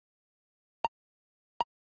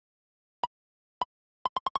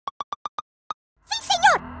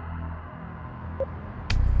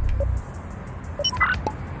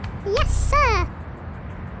Yes, sir.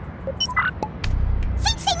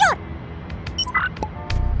 Sim, senhor.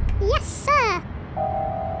 Yes, sir.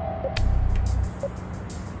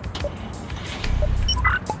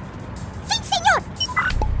 Sim, senhor.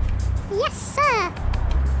 Yes, sir.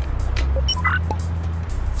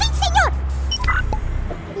 Sim, senhor.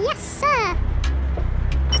 Yes, sir.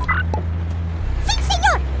 Sim,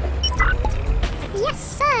 senhor. Yes,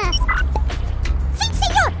 sir. Sim,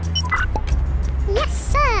 senhor. Yes,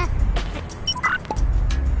 sir.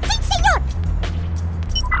 Sim, senhor.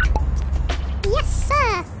 Yes,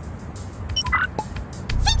 sir.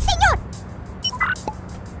 Sim, senhor.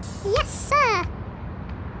 Yes, sir.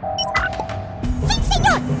 Sim,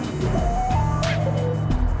 senhor.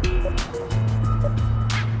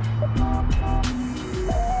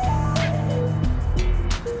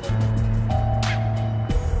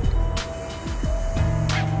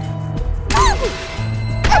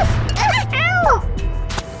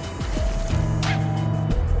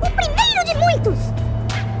 O primeiro de muitos!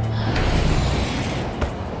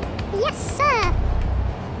 Yes, sir!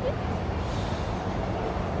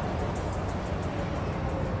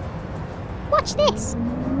 Watch this!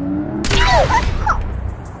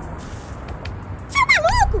 Seu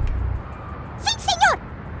maluco! Sim, senhor!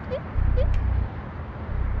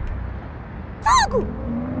 Fogo!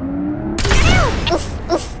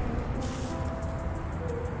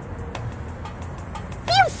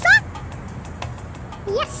 Viu só?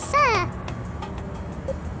 Yes, sir!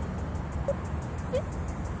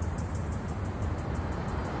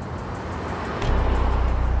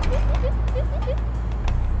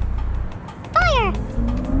 Fire!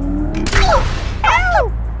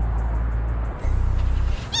 Ow!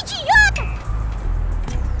 Idiota!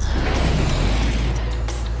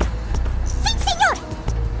 Sim, senhor!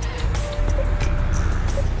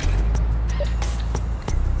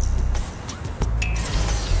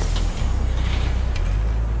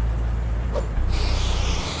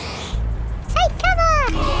 Take cover!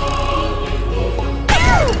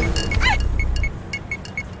 Ow! Ow!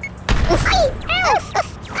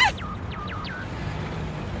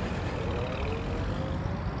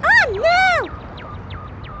 Oh no!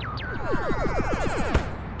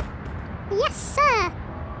 Yes, sir.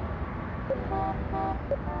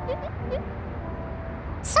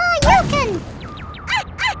 So you can.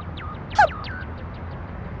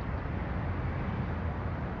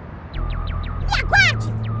 Me aguarde.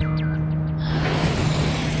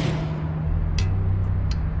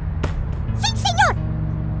 Sim, senhor.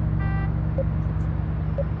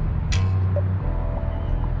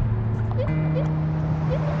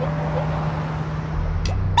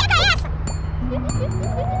 Pega essa!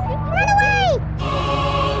 Run away!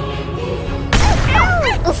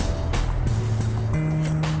 Ow!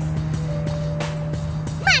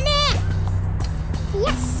 Manic!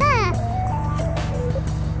 Yes, sir!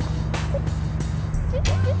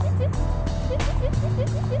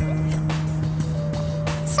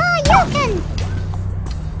 So you can!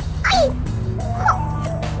 Ai!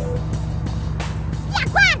 Me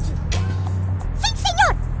aguarde! Sim,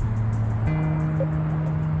 senhor!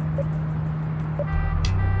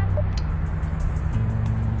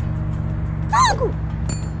 Fogo!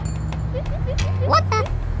 What the?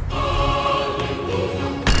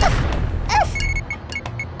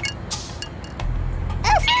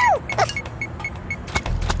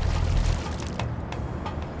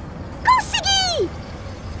 Consegui!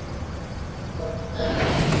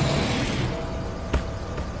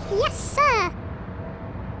 Yes, sir.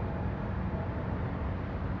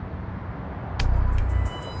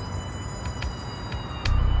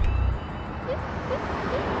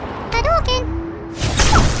 Hadouken!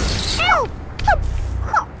 Ow!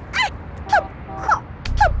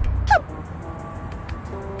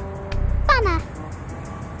 Bummer!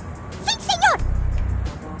 Sim, senhor!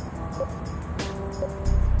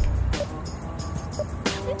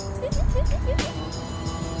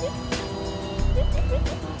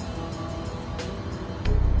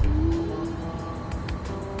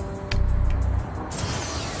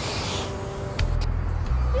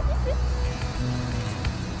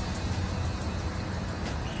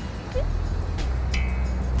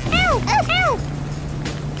 Ow! Ow!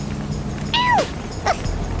 Ow!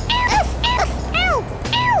 Ow!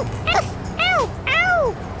 Ow!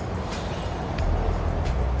 Ow!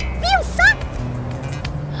 Viu só?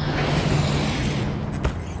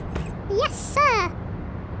 Yes, sir.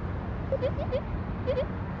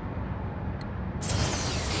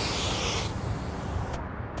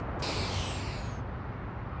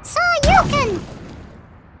 So you can.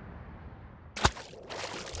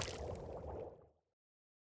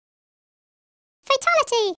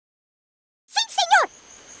 Fatality. Sim, senhor.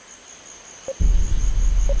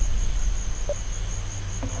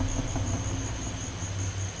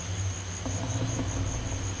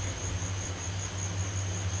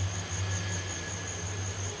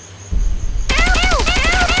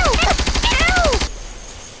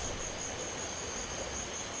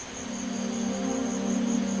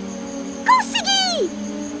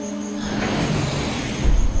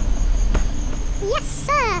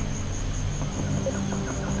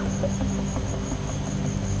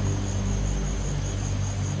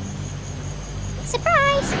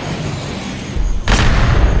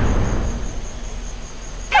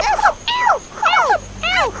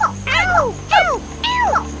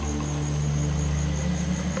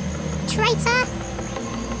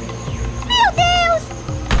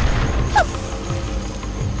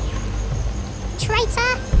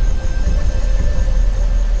 Traitor!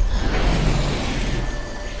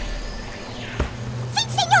 Sí,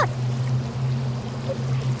 señor!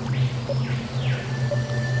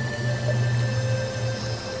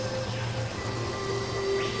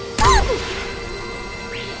 Ow!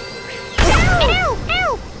 Ow!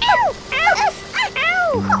 Ow! Ow!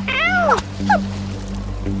 Ow! Ow!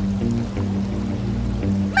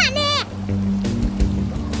 Manic!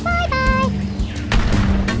 Bye-bye!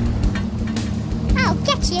 I'll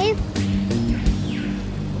get you!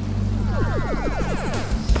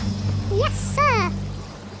 Yes, sir!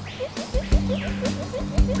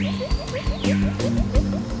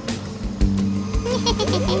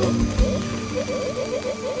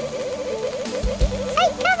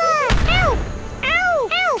 Take cover! Ow! Ow!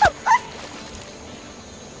 Ow!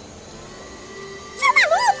 Seu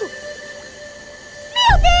maluco!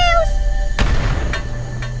 Meu Deus!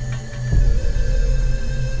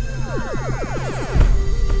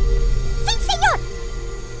 Sim, senhor!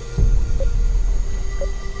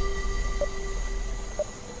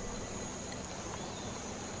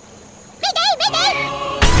 Mayday! Mayday!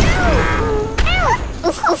 Ow!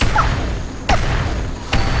 Ow!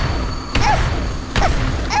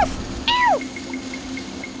 Ow!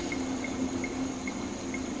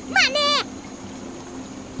 Manic!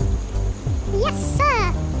 Yes, sir.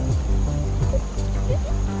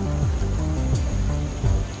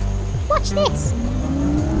 Watch this.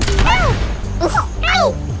 Ow! Ow!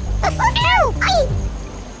 Ow! Ow!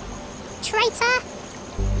 Traitor!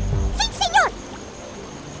 Sí, señor!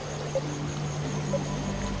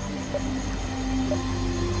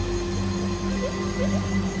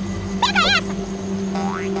 Pega essa!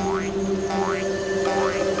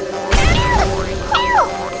 Ow!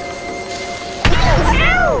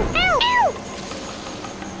 Ow! Ow!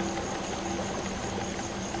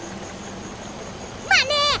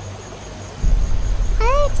 Manic!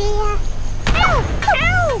 Oh dear! Ow!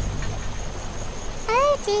 Ow!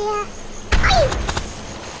 Oh dear! Ow!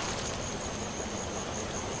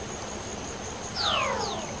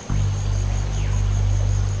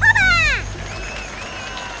 Hola!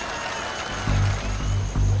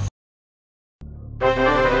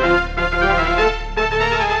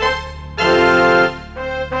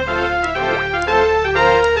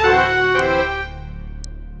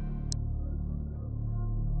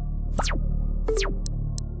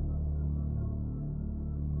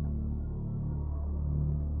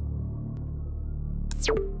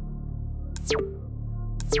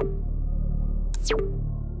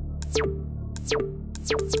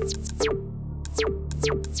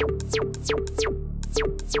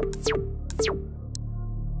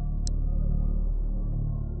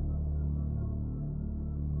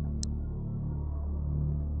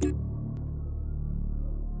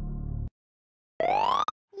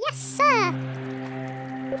 Yes, sir.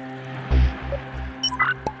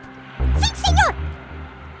 Sí, señor.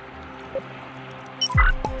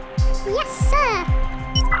 Yes, sir.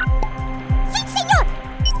 Sí, señor.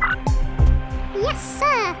 Yes,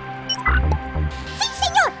 sir. Sí,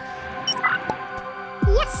 señor.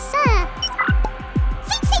 Yes, sir.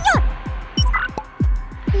 Sí, señor.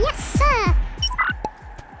 Yes, sir.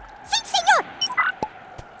 Sí, señor.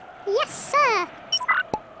 Yes, sir.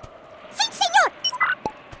 Sí, señor.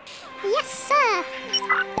 Yes, sir.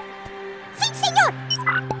 Sí, señor.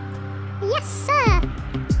 Yes, sir.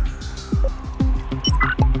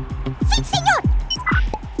 Sí, señor.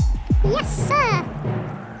 Yes, sir.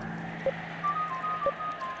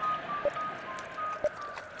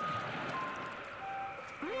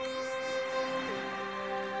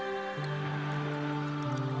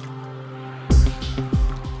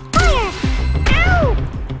 Fire! Ow!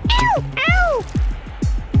 Ow! Ow!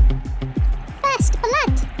 First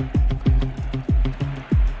blood.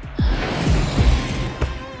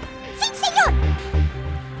 Sí, señor.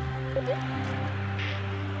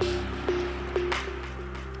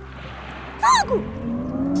 Fogo!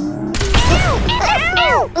 Ow!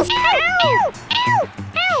 Ow! Ow! Ow!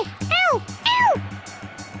 Ow! Ow! Ow!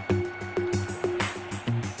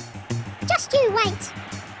 Just you wait.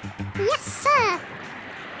 Yes, sir.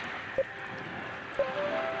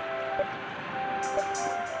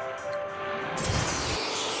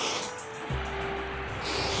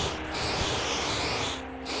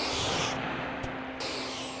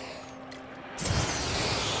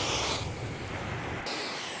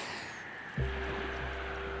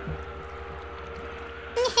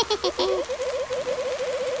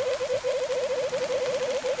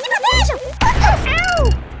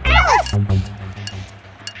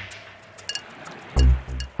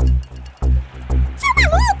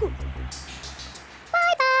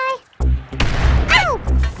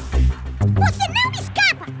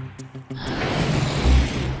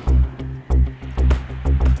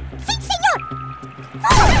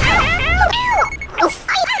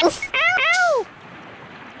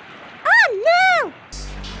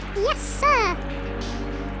 Yes, sir.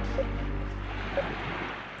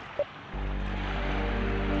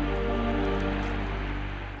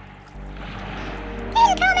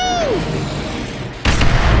 Incoming!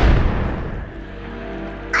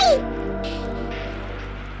 Aye!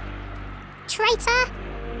 Traitor!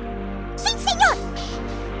 Sí, señor!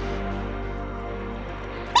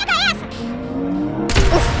 ¡Pega esa!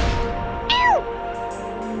 Uf. ¡Ew!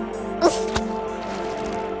 Uf.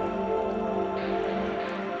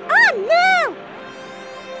 Oh, no!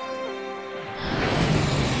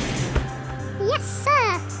 Yes,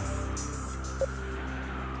 sir.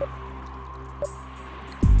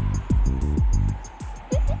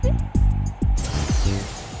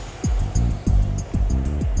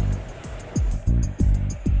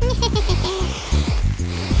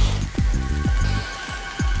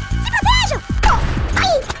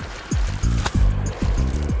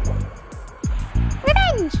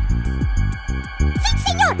 Revenge! Sí,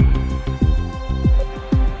 señor!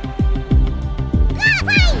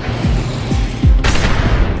 Lava!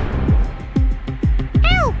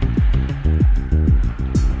 Ow!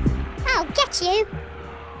 I'll get you!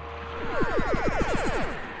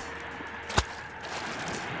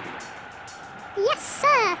 Yes,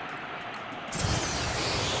 sir!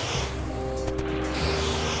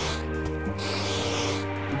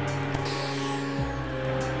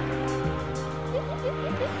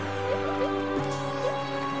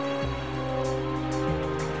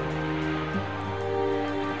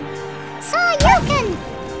 So you can!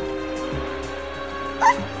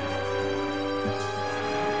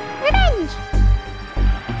 Revenge!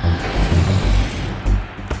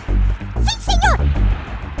 Sí, señor!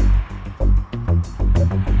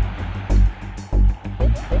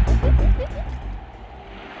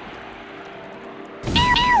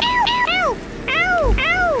 Ow! Ow!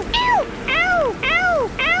 Ow! Ow! Ow! Ow!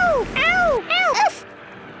 Ow! Ow! Oof!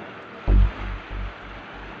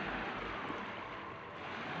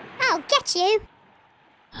 I'll get you!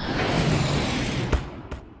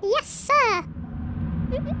 Yes, sir!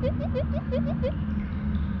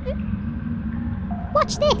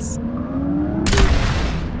 Watch this!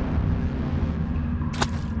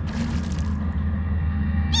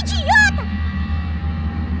 Idiota!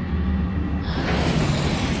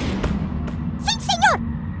 Sí, señor!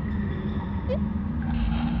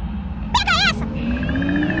 ¡Pega esa!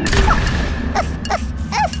 Uf, uf,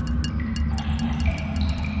 uf.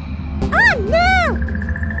 Oh, no!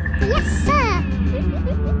 Yes, sir!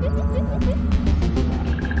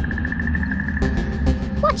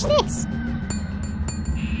 Watch this!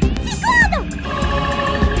 Ciscado!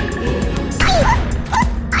 Ay!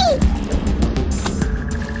 Ay!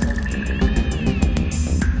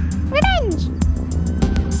 Revenge!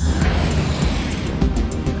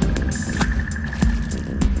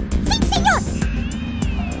 Sí, señor!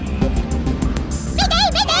 ¡Vete!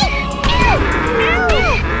 ¡Vete!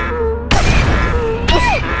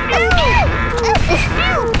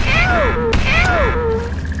 ¡Ow!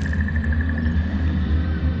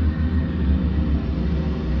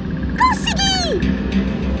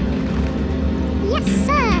 Yes,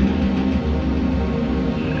 sir.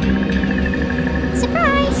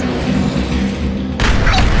 Surprise!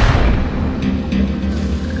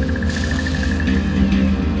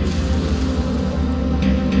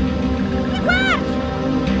 Igual!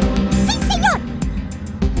 Sí, señor.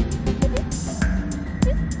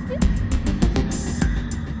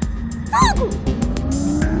 ¡Fuego!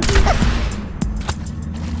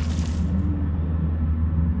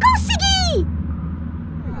 ¡Conseguí!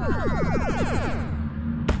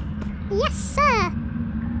 Yes, sir.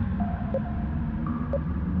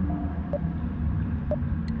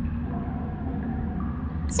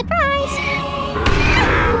 Surprise!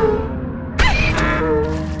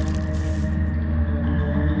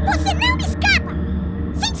 Você não me escapa!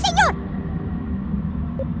 Sim, senhor!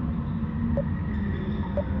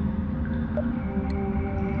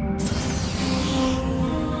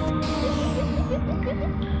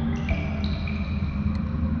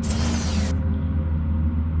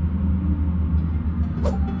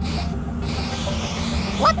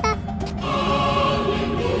 What the?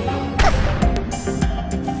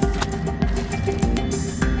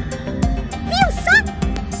 Viu só?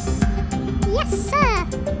 Yes, sir.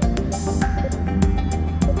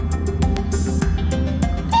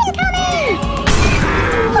 Incoming!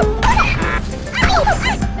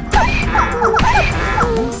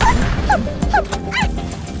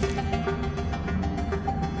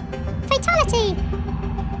 Fatality!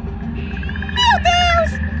 Meu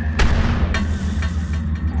Deus!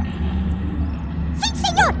 Sim,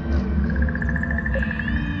 senhor!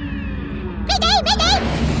 Peguei!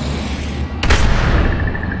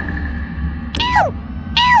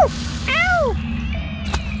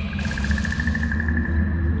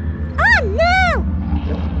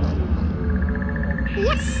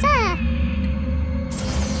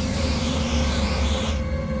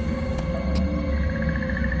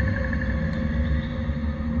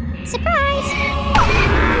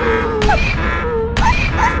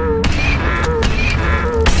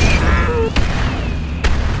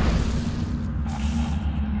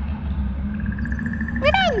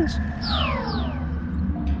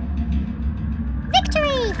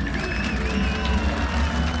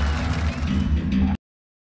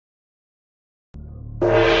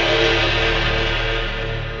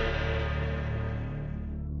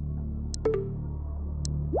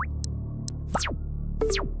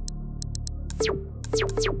 Yes,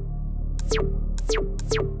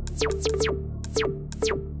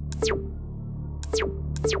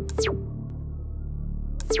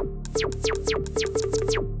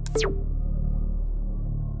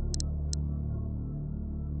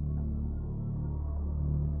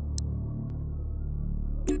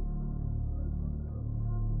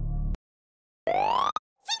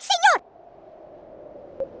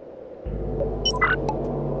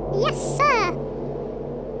 sir.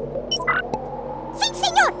 Sí,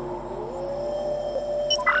 señor.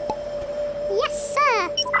 Yes, sir.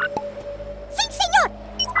 Sí, señor.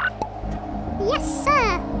 Yes, sir.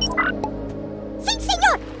 Sí,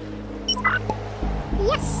 señor.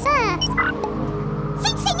 Yes, sir.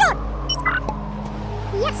 Sí, señor.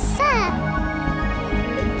 Yes, sir.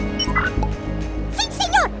 Sí,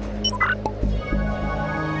 señor.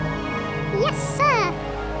 Yes, sir.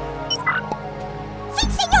 Sí,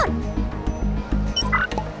 señor.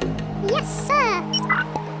 Yes, sir.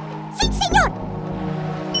 Sí, señor.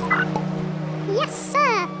 Yes,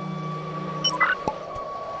 sir.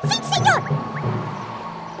 Sí, señor.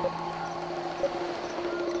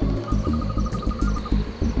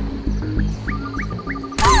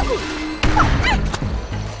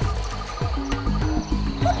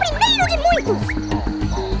 O primeiro de muitos.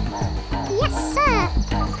 Yes, sir.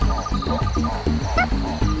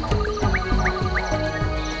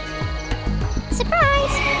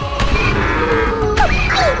 Surprise!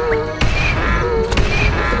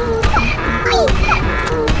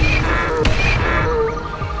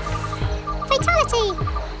 Fatality!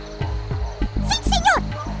 Sí, señor!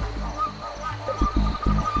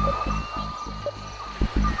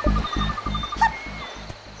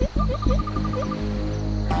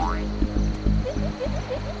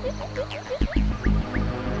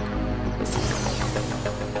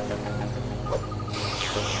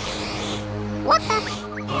 What the?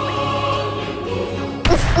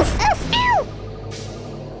 Ow!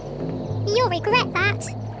 You'll regret that.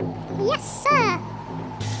 Yes, sir.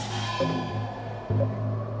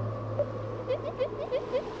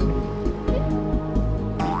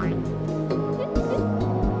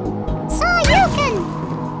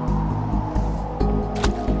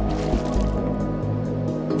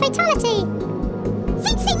 Fatality!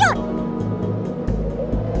 Sí, señor!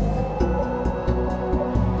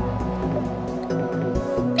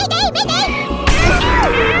 ¡Vete, vete!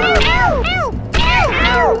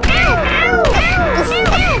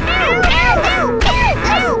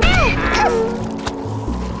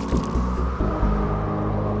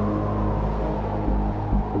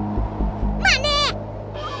 ¡Manic!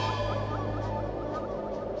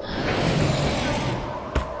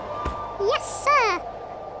 Yes, sir!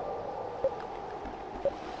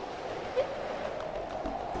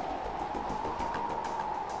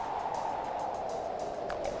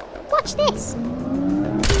 Watch this!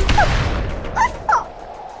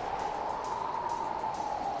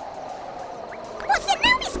 Você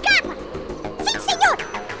não me escapa! Sim, senhor!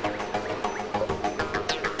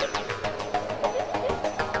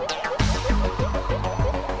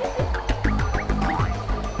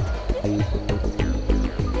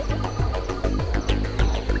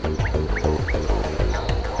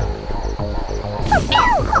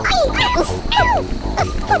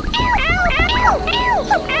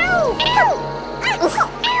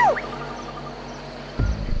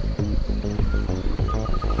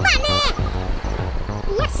 Manic!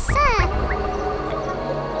 Yes, sir!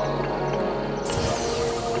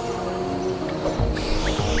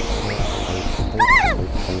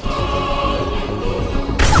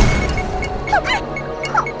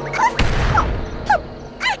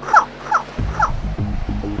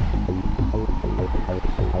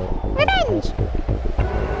 Revenge!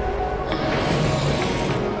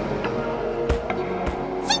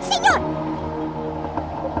 Sí, señor!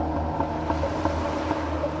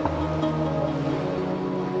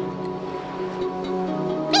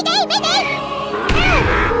 ¡Vete, vete!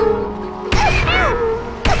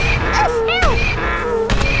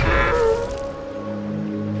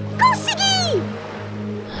 ¡Conseguí!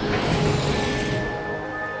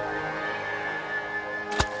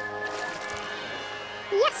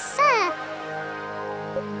 Yes, sir!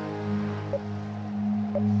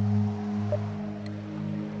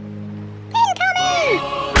 Incoming!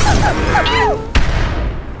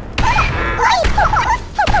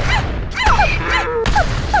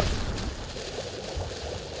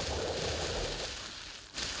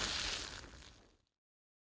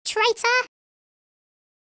 Traitor!